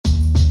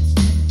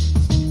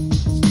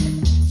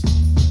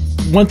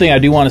one thing I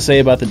do want to say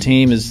about the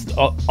team is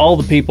all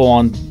the people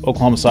on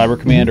Oklahoma Cyber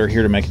Command are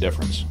here to make a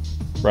difference,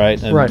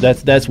 right? And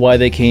that's why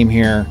they came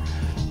here.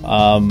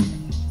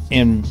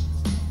 And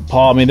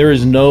Paul, I mean, there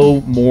is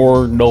no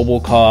more noble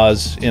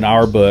cause in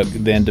our book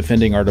than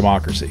defending our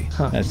democracy.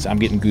 I'm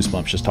getting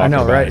goosebumps just talking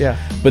about it. I know, right? Yeah.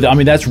 But I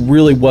mean, that's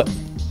really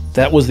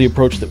that was the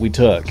approach that we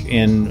took.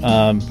 And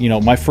you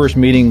know, my first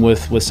meeting with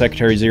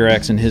Secretary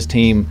Ziriax and his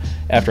team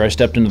after I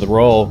stepped into the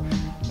role,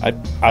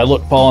 I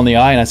looked Paul in the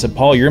eye and I said,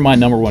 Paul, you're my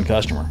 #1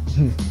 customer.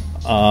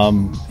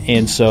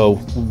 And so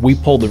we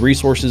pulled the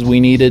resources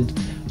we needed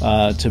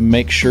to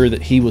make sure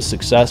that he was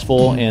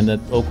successful and that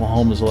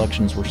Oklahoma's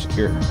elections were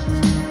secure.